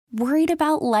Worried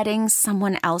about letting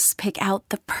someone else pick out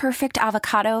the perfect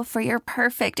avocado for your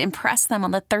perfect impress them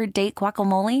on the third date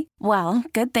guacamole? Well,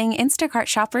 good thing Instacart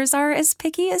shoppers are as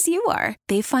picky as you are.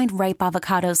 They find ripe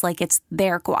avocados like it's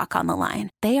their guac on the line.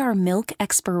 They are milk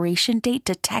expiration date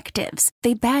detectives.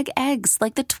 They bag eggs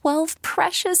like the 12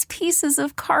 precious pieces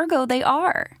of cargo they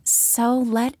are. So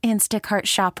let Instacart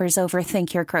shoppers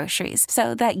overthink your groceries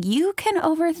so that you can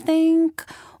overthink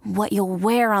what you'll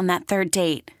wear on that third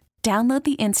date. Download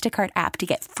the Instacart app to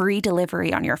get free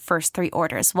delivery on your first 3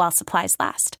 orders while supplies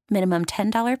last. Minimum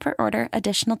 $10 per order.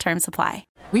 Additional terms apply.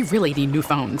 We really need new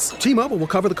phones. T-Mobile will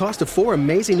cover the cost of 4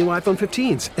 amazing new iPhone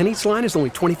 15s, and each line is only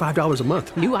 $25 a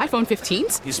month. New iPhone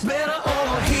 15s? It's better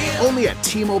over here. Only at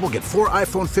T-Mobile, get 4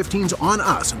 iPhone 15s on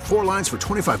us and 4 lines for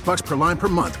 $25 per line per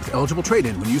month with eligible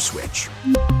trade-in when you switch.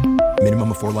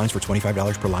 Minimum of 4 lines for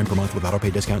 $25 per line per month with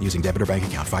autopay discount using debit or bank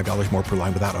account. $5 more per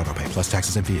line without autopay, plus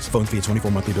taxes and fees. Phone fee at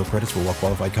 24 monthly bill credits for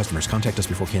well-qualified customers. Contact us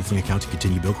before canceling account to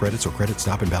continue bill credits or credit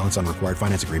stop and balance on required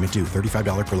finance agreement due.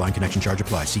 $35 per line connection charge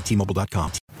applies. See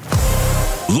T-Mobile.com.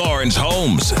 Lawrence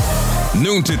Holmes,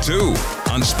 noon to 2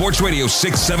 on Sports Radio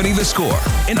 670 The Score,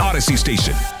 an Odyssey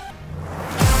station.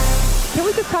 Can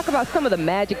we just talk about some of the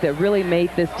magic that really made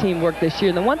this team work this year?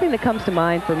 And the one thing that comes to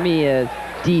mind for me is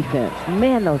defense.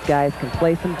 Man, those guys can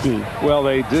play some D. Well,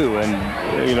 they do.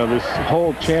 And, you know, this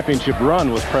whole championship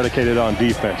run was predicated on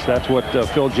defense. That's what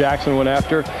Phil Jackson went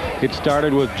after. It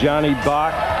started with Johnny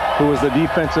Bach, who was the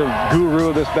defensive guru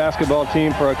of this basketball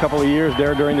team for a couple of years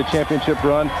there during the championship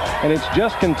run. And it's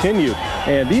just continued.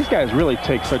 And these guys really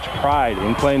take such pride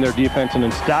in playing their defense and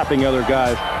in stopping other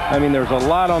guys. I mean, there's a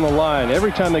lot on the line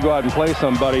every time they go out and play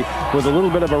somebody with a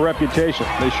little bit of a reputation.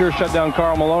 They sure shut down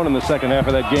Karl Malone in the second half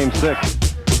of that Game 6.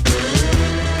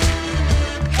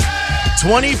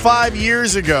 25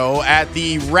 years ago at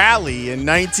the rally in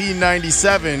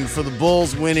 1997 for the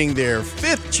Bulls winning their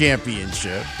 5th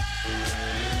championship,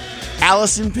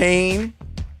 Allison Payne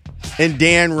and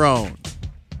Dan Roan.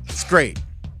 It's great.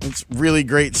 It's really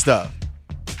great stuff.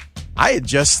 I had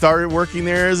just started working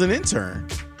there as an intern.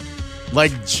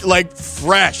 Like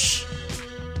fresh.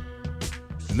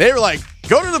 And they were like,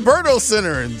 go to the Berto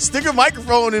Center and stick a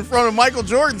microphone in front of Michael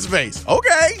Jordan's face.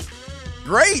 Okay,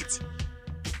 great.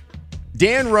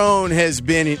 Dan Roan has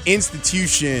been an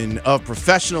institution of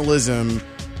professionalism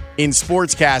in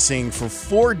sportscasting for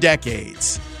 4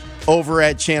 decades over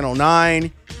at Channel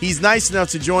 9. He's nice enough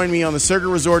to join me on the Circa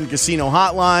Resort and Casino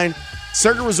hotline.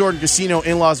 Circa Resort and Casino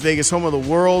in Las Vegas, home of the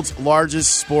world's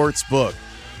largest sports book.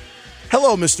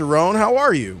 Hello, Mr. Roan. How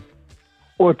are you?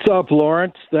 What's up,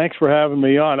 Lawrence? Thanks for having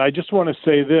me on. I just want to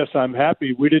say this. I'm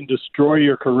happy we didn't destroy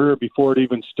your career before it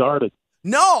even started.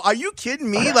 No, are you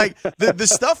kidding me? Like the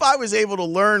stuff I was able to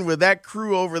learn with that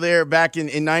crew over there back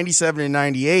in 97 and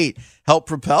 98 helped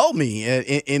propel me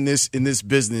in this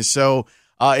business. So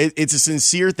it's a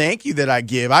sincere thank you that I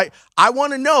give. I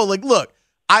want to know, like, look,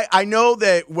 I know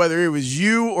that whether it was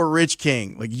you or Rich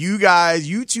King, like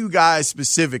you two guys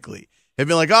specifically, have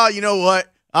been like, oh, you know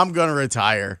what? I'm going to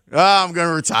retire. I'm going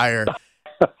to retire.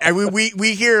 And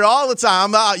we hear it all the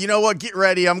time. You know what? Get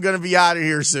ready. I'm going to be out of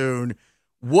here soon.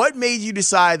 What made you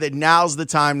decide that now's the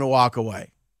time to walk away?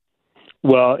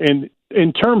 Well,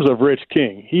 in terms of Rich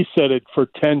King, he said it for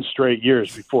 10 straight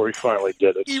years before he finally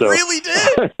did it. He really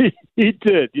did? He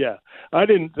did, yeah. I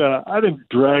didn't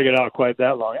drag it out quite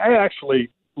that long. I actually,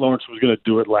 Lawrence, was going to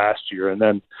do it last year, and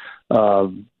then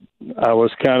I was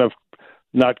kind of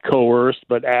not coerced,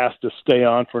 but asked to stay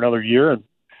on for another year.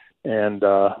 And what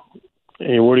are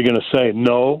you going to say?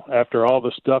 No, after all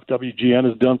the stuff WGN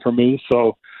has done for me.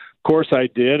 So, of course I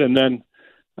did, and then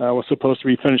I was supposed to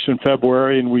be finished in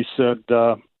February, and we said,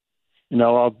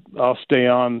 I'll stay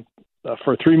on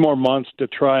for 3 more months to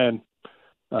try and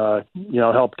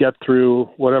help get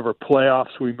through whatever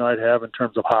playoffs we might have in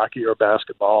terms of hockey or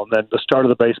basketball, and then the start of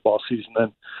the baseball season.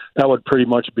 Then that would pretty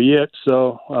much be it.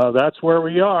 So that's where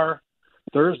we are.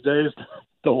 Thursday is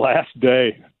the last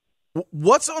day.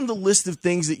 What's on the list of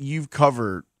things that you've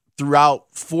covered throughout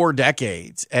 4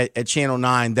 decades at Channel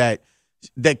 9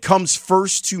 that comes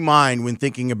first to mind when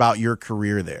thinking about your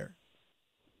career there?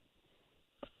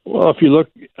 Well, if you look,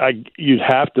 you'd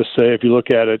have to say, if you look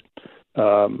at it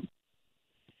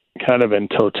kind of in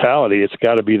totality, it's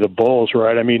got to be the Bulls,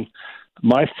 right? I mean,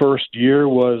 my first year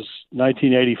was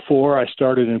 1984. I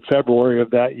started in February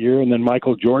of that year, and then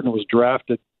Michael Jordan was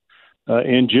drafted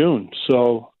in June.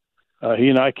 So he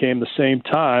and I came the same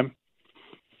time.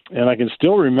 And I can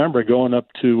still remember going up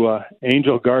to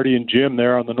Angel Guardian Gym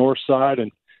there on the north side and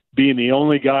being the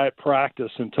only guy at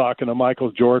practice and talking to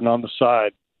Michael Jordan on the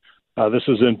side. This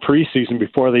was in preseason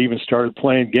before they even started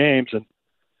playing games. And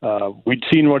We'd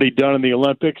seen what he'd done in the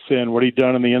Olympics and what he'd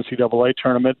done in the NCAA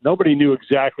tournament. Nobody knew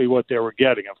exactly what they were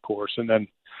getting, of course, and then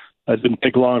it didn't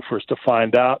take long for us to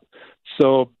find out.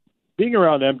 So being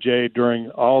around MJ during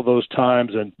all those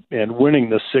times and winning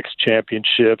the 6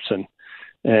 championships and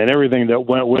everything that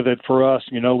went with it for us,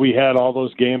 we had all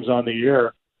those games on the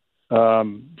air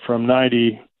from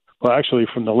 90, well, actually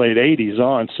from the late 80s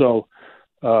on. So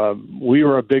we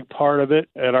were a big part of it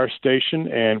at our station,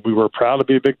 and we were proud to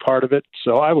be a big part of it.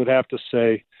 So I would have to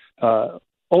say,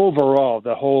 overall,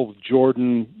 the whole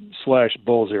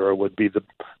Jordan/Bulls era would be the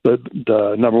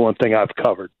number one thing I've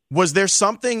covered. Was there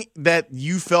something that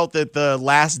you felt that the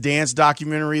Last Dance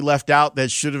documentary left out that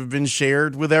should have been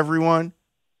shared with everyone?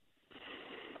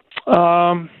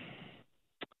 I'd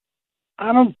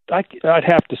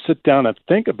have to sit down and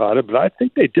think about it, but I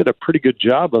think they did a pretty good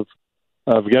job of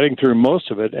getting through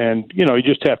most of it. And, you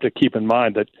just have to keep in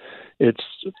mind that it's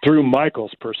through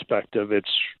Michael's perspective.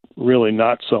 It's really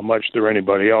not so much through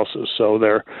anybody else's. So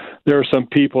there are some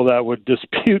people that would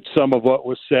dispute some of what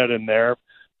was said in there.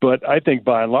 But I think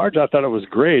by and large, I thought it was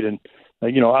great. And,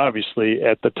 obviously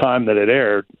at the time that it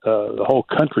aired, the whole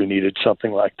country needed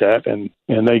something like that. And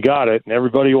they got it, and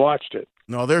everybody watched it.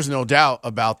 No, there's no doubt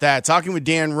about that. Talking with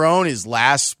Dan Roan, his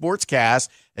last sportscast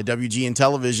at WGN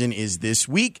Television is this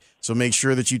week. So make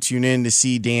sure that you tune in to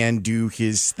see Dan do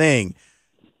his thing.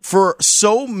 For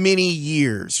so many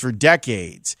years, for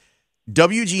decades,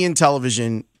 WGN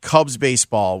Television, Cubs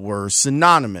baseball were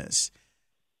synonymous.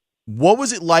 What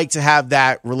was it like to have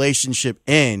that relationship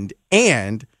end?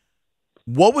 And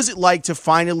what was it like to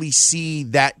finally see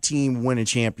that team win a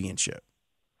championship?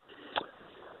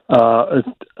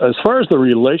 As far as the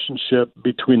relationship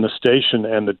between the station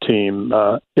and the team,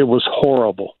 it was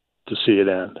horrible to see it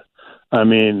end. I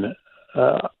mean,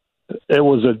 it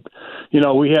was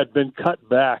we had been cut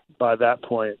back by that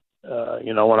point.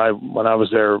 When I was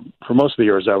there, for most of the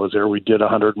years I was there, we did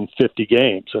 150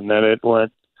 games, and then it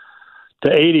went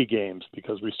to 80 games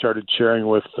because we started sharing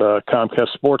with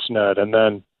Comcast Sportsnet, and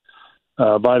then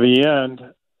by the end,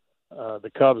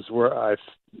 the Cubs were,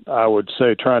 I would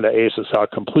say, trying to ace us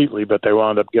out completely, but they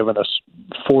wound up giving us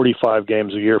 45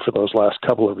 games a year for those last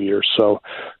couple of years. So,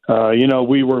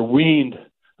 we were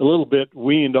a little bit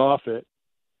weaned off it,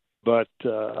 but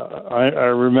I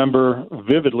remember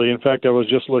vividly. In fact, I was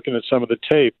just looking at some of the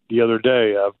tape the other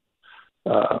day of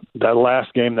that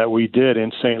last game that we did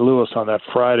in St. Louis on that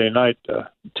Friday night,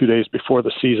 2 days before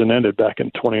the season ended back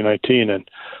in 2019, and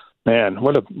man,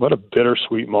 what a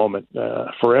bittersweet moment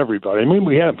for everybody. I mean,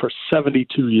 we had him for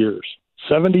 72 years.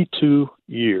 72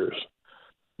 years.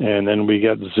 And then we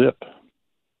got zip.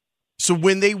 So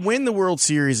when they win the World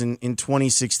Series in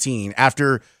 2016,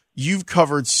 after you've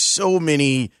covered so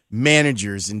many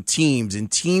managers and teams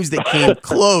that came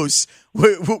close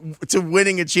to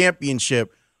winning a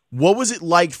championship, what was it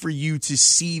like for you to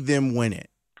see them win it?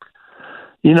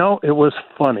 It was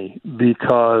funny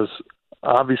because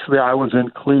obviously I was in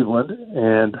Cleveland,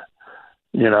 and,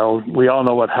 we all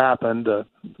know what happened.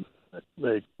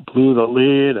 They blew the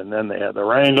lead, and then they had the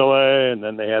Wrangley, and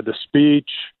then they had the speech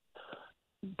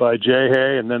by Jay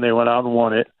Hay, and then they went out and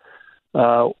won it.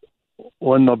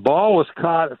 When the ball was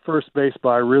caught at first base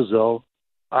by Rizzo,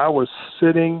 I was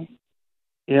sitting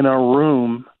in a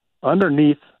room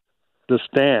underneath the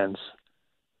stands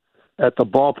at the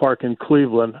ballpark in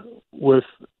Cleveland with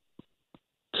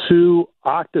 2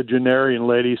 octogenarian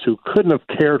ladies who couldn't have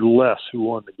cared less who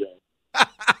won the game.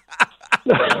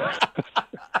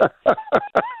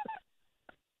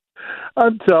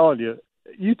 I'm telling you,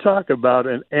 you talk about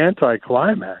an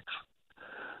anticlimax.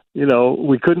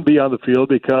 We couldn't be on the field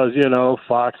because,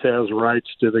 Fox has rights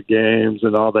to the games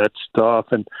and all that stuff.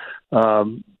 And,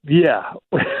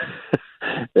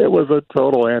 it was a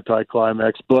total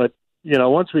anticlimax. But,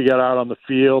 once we got out on the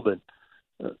field and,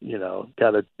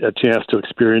 got a chance to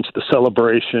experience the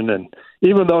celebration. And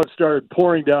even though it started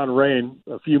pouring down rain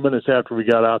a few minutes after we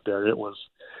got out there, it was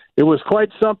quite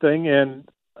something. And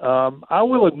I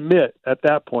will admit at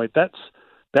that point, that's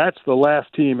the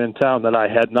last team in town that I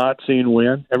had not seen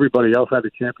win. Everybody else had a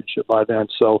championship by then.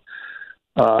 So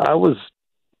I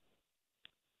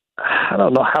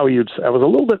don't know how I was a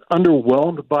little bit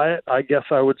underwhelmed by it, I guess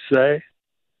I would say.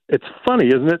 It's funny,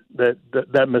 isn't it,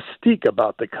 that mystique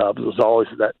about the Cubs was always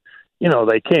that,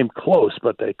 they came close,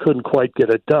 but they couldn't quite get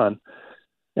it done.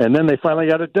 And then they finally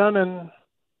got it done, and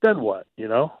then what,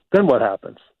 Then what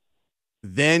happens?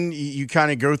 Then you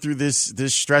kind of go through this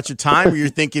stretch of time where you're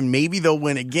thinking maybe they'll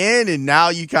win again, and now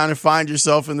you kind of find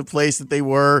yourself in the place that they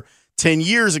were 10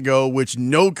 years ago, which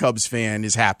no Cubs fan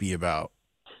is happy about.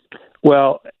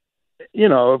 Well,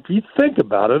 if you think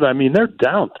about it, I mean, they're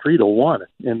down 3-1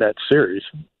 in that series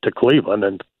to Cleveland,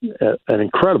 and an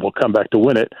incredible comeback to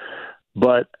win it.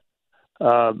 But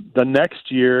the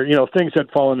next year, things had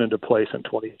fallen into place in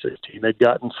 2016. They'd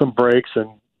gotten some breaks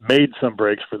and made some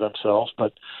breaks for themselves.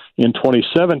 But in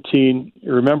 2017,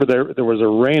 remember there was a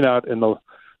rainout in the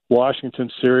Washington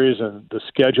series, and the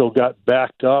schedule got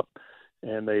backed up,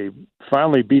 and they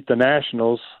finally beat the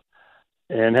Nationals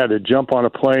and had to jump on a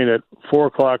plane at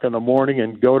 4:00 in the morning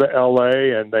and go to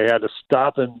L.A., and they had to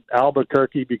stop in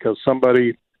Albuquerque because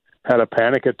somebody had a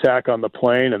panic attack on the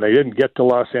plane, and they didn't get to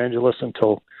Los Angeles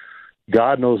until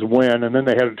God knows when, and then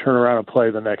they had to turn around and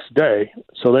play the next day.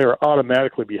 So they were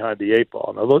automatically behind the eight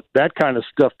ball. Now, that kind of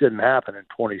stuff didn't happen in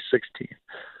 2016.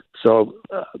 So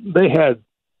they had,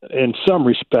 in some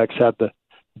respects, had the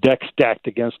deck stacked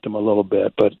against them a little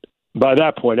bit, but by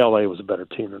that point, L.A. was a better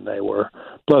team than they were.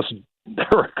 Plus, there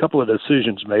were a couple of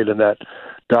decisions made in that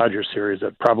Dodger series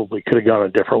that probably could have gone a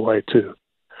different way, too.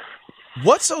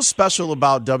 What's so special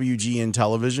about WGN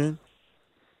television?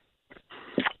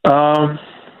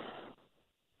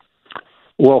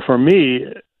 Well, for me,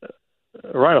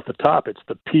 right off the top, it's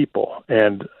the people.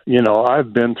 And,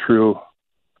 I've been through,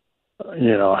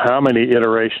 how many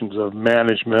iterations of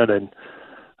management and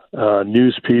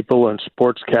news people and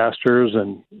sportscasters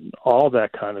and all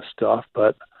that kind of stuff.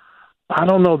 But I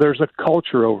don't know, there's a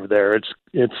culture over there.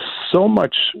 It's so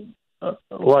much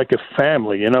like a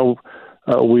family.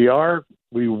 We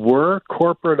were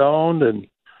corporate owned, and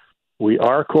we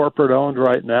are corporate owned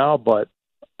right now, but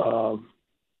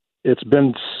it's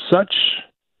been such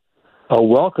a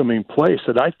welcoming place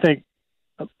that I think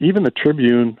even the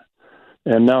Tribune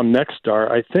and now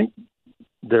Nexstar, I think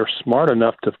they're smart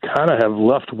enough to kind of have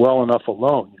left well enough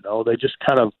alone. They just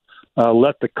kind of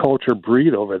let the culture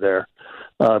breed over there.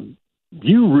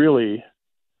 You really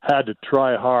had to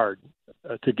try hard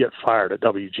to get fired at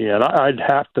WGN. I'd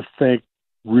have to think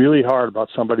really hard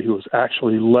about somebody who was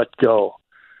actually let go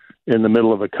in the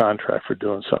middle of a contract for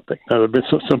doing something. Now, there have been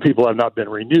some people have not been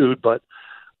renewed, but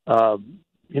they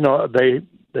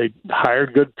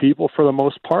hired good people for the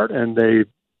most part, and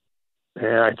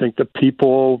I think the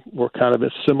people were kind of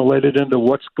assimilated into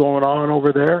what's going on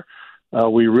over there.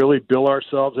 We really bill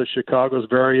ourselves as Chicago's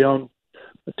very own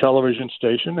television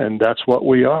station, and that's what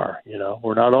we are.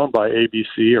 We're not owned by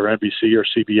ABC or NBC or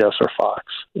CBS or Fox,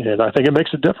 and I think it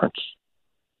makes a difference.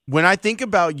 When I think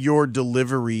about your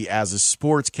delivery as a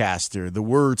sportscaster, the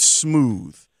word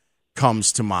smooth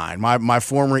comes to mind. My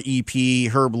former EP,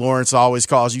 Herb Lawrence, always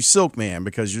calls you Silk Man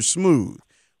because you're smooth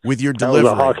with your delivery.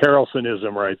 That was a Hawk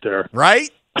Harrelsonism right there. Right?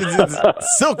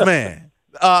 Silk Man.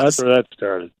 That's where that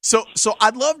started. So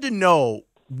I'd love to know,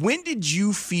 when did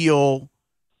you feel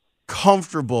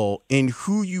comfortable in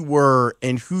who you were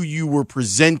and who you were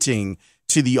presenting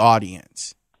to the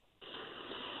audience?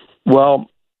 Well,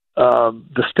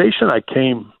 the station I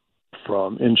came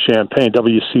from in Champaign,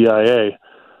 WCIA,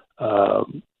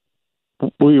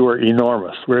 we were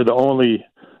enormous. We were the only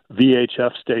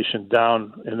VHF station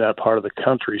down in that part of the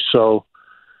country. So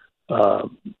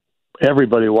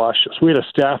everybody watched us. We had a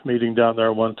staff meeting down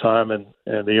there one time, and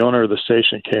the owner of the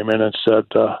station came in and said,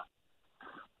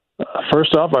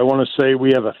 first off, I want to say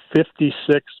we have a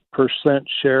 56%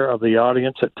 share of the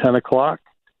audience at 10 o'clock.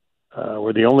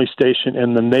 We're the only station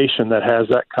in the nation that has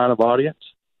that kind of audience.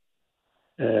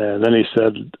 And then he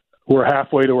said, we're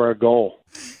halfway to our goal.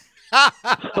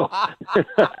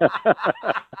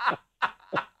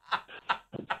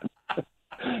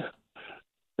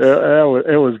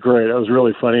 It was great. It was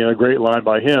really funny and a great line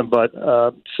by him. But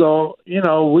I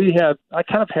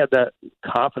kind of had that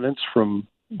confidence from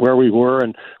where we were,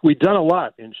 and we'd done a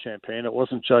lot in Champaign. It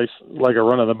wasn't just like a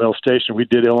run-of-the-mill station. We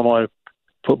did Illinois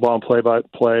football and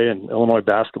play-by-play and Illinois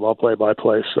basketball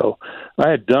play-by-play. So I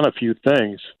had done a few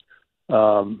things.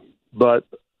 But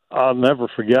I'll never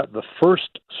forget the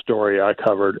first story I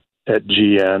covered at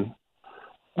GN.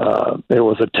 It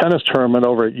was a tennis tournament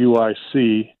over at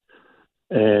UIC,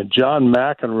 and John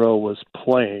McEnroe was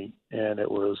playing, and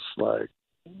it was like,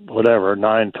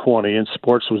 9:20, and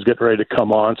sports was getting ready to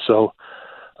come on. So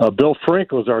Bill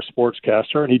Frink was our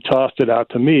sportscaster, and he tossed it out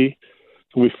to me.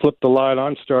 We flipped the light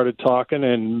on, started talking,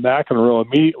 and McEnroe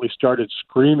immediately started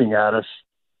screaming at us.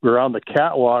 We were on the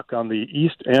catwalk on the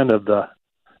east end of the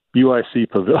UIC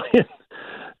pavilion,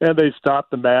 and they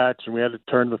stopped the match, and we had to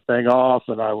turn the thing off,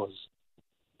 and I was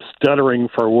stuttering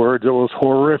for words. It was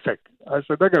horrific. I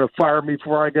said, they're going to fire me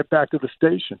before I get back to the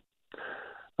station.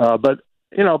 But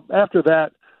after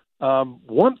that,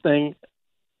 one thing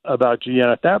about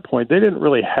GN at that point, they didn't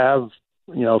really have,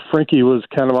 Frankie was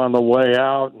kind of on the way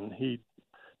out, and he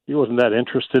wasn't that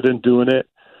interested in doing it.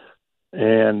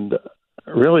 And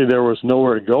really there was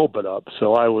nowhere to go but up.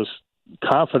 So I was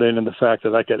confident in the fact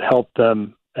that I could help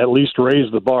them at least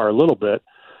raise the bar a little bit,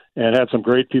 and had some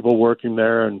great people working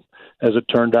there. And as it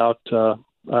turned out,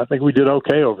 I think we did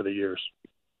okay over the years.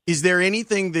 Is there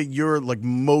anything that you're like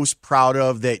most proud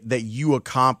of that you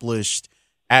accomplished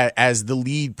as the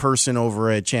lead person over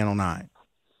at Channel 9?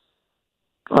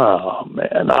 Oh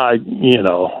man, All right,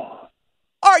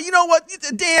 you know what,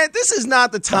 Dan? This is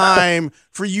not the time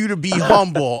for you to be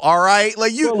humble. All right,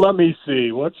 like you. Well, let me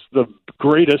see. What's the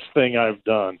greatest thing I've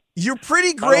done? You're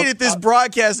pretty great at this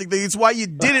broadcasting thing. It's why you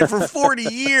did it for 40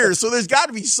 years. So there's got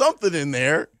to be something in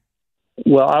there.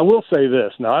 Well, I will say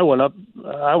this. Now, I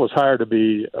was hired to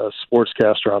be a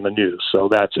sportscaster on the news, so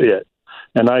that's it.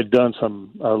 And I'd done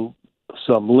some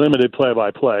limited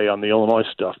play-by-play on the Illinois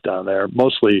stuff down there,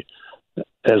 mostly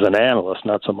as an analyst,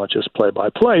 not so much as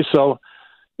play-by-play. So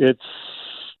it's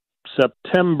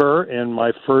September in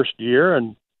my first year,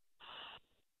 and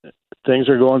things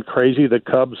are going crazy. The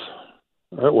Cubs,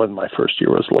 it wasn't my first year,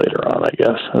 it was later on, I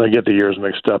guess. I get the years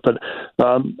mixed up. But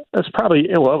it's probably,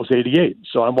 it was 88.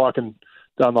 So I'm walking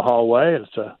down the hallway, and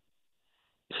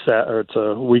it's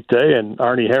a weekday, and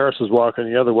Arnie Harris is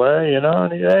walking the other way, and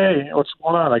hey, what's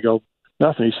going on? I go,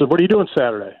 nothing. He said, what are you doing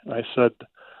Saturday? I said,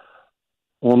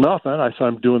 well, nothing. I said,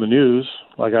 I'm doing the news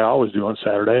like I always do on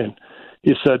Saturday. And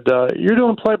he said, you're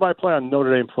doing play-by-play on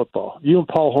Notre Dame football. You and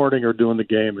Paul Hornung are doing the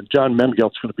game, and John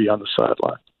Mengelt's going to be on the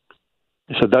sideline.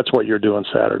 He said, that's what you're doing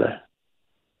Saturday.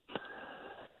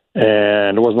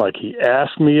 And it wasn't like he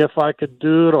asked me if I could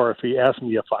do it or if he asked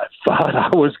me if I thought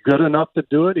I was good enough to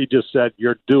do it. He just said,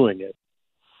 you're doing it.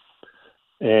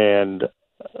 And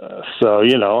so,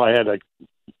 I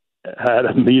had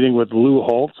a meeting with Lou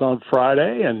Holtz on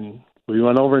Friday, and we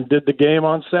went over and did the game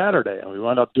on Saturday. And we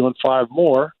wound up doing 5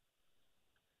 more.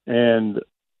 And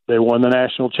they won the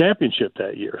national championship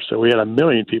that year. So we had 1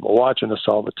 million people watching us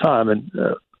all the time. And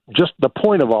just the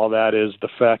point of all that is the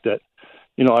fact that,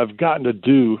 I've gotten to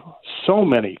do so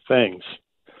many things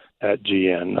at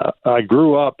GN. I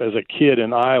grew up as a kid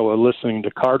in Iowa listening to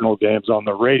Cardinal games on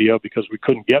the radio because we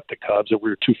couldn't get the Cubs, and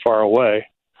we were too far away.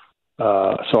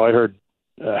 So I heard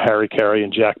Harry Carey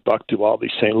and Jack Buck do all these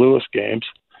St. Louis games.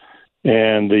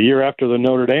 And the year after the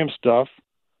Notre Dame stuff,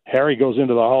 Harry goes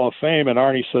into the Hall of Fame, and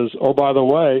Arnie says, oh, by the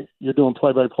way, you're doing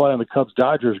play-by-play on the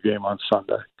Cubs-Dodgers game on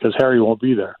Sunday because Harry won't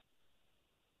be there.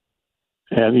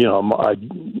 And,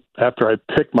 after I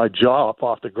picked my jaw up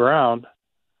off the ground,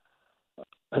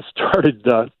 I started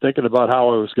thinking about how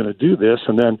I was going to do this.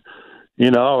 And then,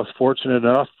 I was fortunate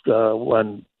enough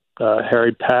when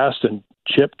Harry passed and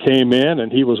Chip came in,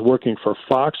 and he was working for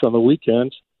Fox on the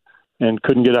weekends and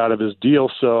couldn't get out of his deal.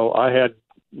 So I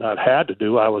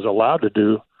I was allowed to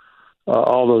do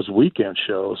all those weekend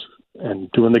shows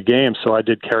and doing the games. So I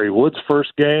did Kerry Wood's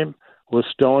first game with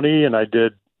Stoney, and I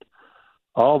did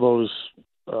all those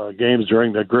games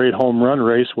during the great home run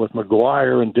race with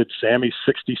McGuire, and did Sammy's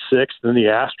 66, then the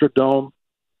Astrodome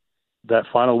that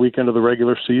final weekend of the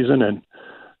regular season. And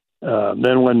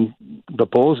then when the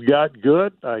Bulls got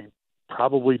good, I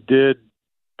probably did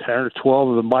 10 or 12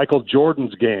 of the Michael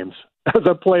Jordan's games as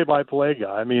a play-by-play guy.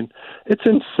 I mean, it's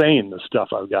insane the stuff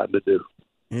I've gotten to do.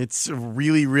 It's a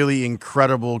really, really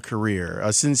incredible career.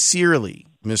 Sincerely,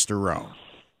 Mr. Roan,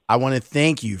 I want to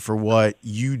thank you for what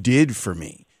you did for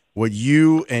me, what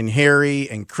you and Harry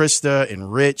and Krista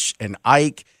and Rich and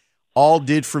Ike all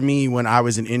did for me when I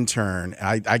was an intern.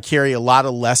 I carry a lot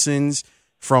of lessons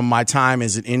from my time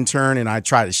as an intern, and I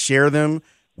try to share them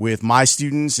with my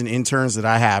students and interns that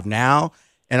I have now.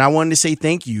 And I wanted to say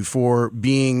thank you for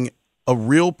being a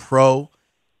real pro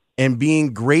and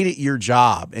being great at your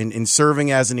job and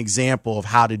serving as an example of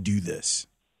how to do this.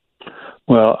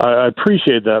 Well, I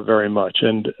appreciate that very much.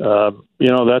 And,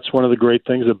 that's one of the great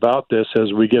things about this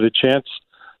is we get a chance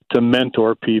to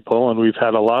mentor people, and we've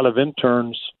had a lot of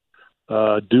interns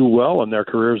do well in their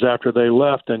careers after they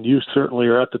left, and you certainly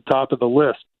are at the top of the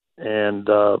list. And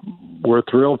we're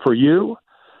thrilled for you,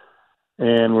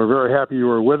 and we're very happy you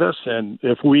were with us. And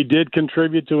if we did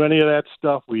contribute to any of that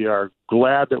stuff, we are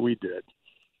glad that we did.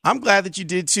 I'm glad that you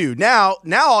did too. Now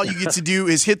all you get to do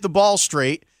is hit the ball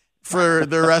straight for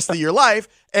the rest of your life,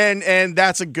 and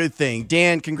that's a good thing.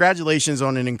 Dan, congratulations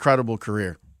on an incredible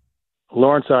career.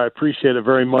 Lawrence, I appreciate it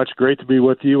very much. Great to be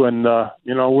with you, and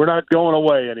we're not going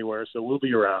away anywhere, so we'll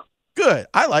be around. Good.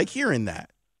 I like hearing that.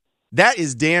 That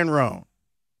is Dan Roan.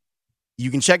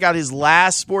 You can check out his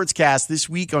last sportscast this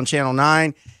week on Channel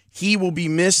 9. He will be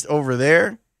missed over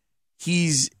there.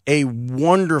 He's a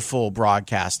wonderful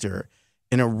broadcaster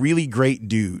and a really great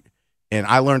dude. And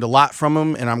I learned a lot from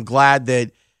him, and I'm glad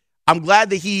that I'm glad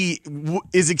that he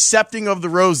is accepting of the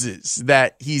roses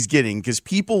that he's getting because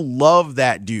people love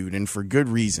that dude, and for good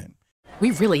reason. We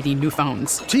really need new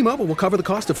phones. T-Mobile will cover the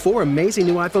cost of 4 amazing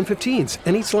new iPhone 15s,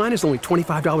 and each line is only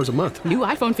 $25 a month. New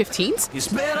iPhone 15s? It's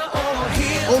better over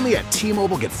here. Only at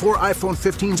T-Mobile, get 4 iPhone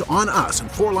 15s on us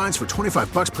and 4 lines for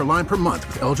 $25 per line per month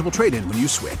with eligible trade-in when you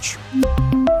switch.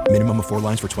 Minimum of 4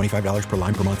 lines for $25 per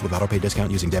line per month with autopay discount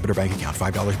using debit or bank account.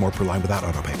 $5 more per line without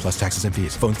autopay, plus taxes and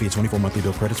fees. Phone fee at 24 monthly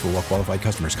bill credits for well-qualified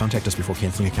customers. Contact us before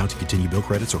canceling account to continue bill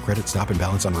credits or credit stop and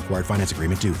balance on required finance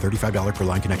agreement due. $35 per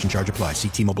line connection charge applies. See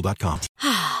T-Mobile.com.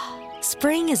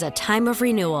 Spring is a time of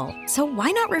renewal, so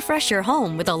why not refresh your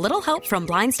home with a little help from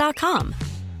Blinds.com?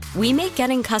 We make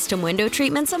getting custom window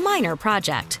treatments a minor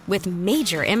project with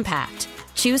major impact.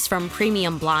 Choose from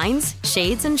premium blinds,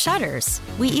 shades, and shutters.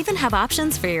 We even have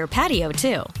options for your patio,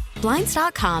 too.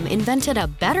 Blinds.com invented a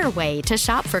better way to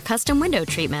shop for custom window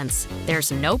treatments.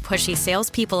 There's no pushy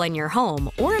salespeople in your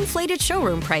home or inflated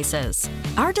showroom prices.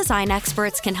 Our design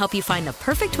experts can help you find the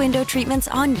perfect window treatments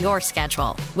on your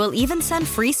schedule. We'll even send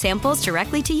free samples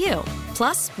directly to you.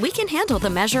 Plus, we can handle the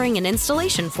measuring and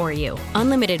installation for you.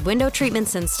 Unlimited window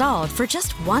treatments installed for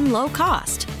just one low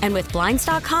cost. And with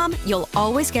Blinds.com, you'll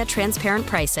always get transparent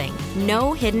pricing.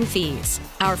 No hidden fees.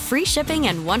 Our free shipping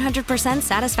and 100%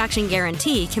 satisfaction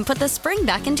guarantee can put the spring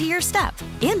back into your step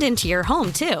and into your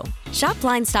home, too. Shop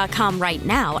Blinds.com right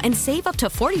now and save up to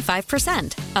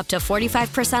 45%. Up to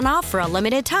 45% off for a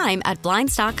limited time at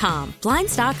Blinds.com.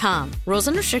 Blinds.com. Rules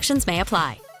and restrictions may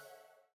apply.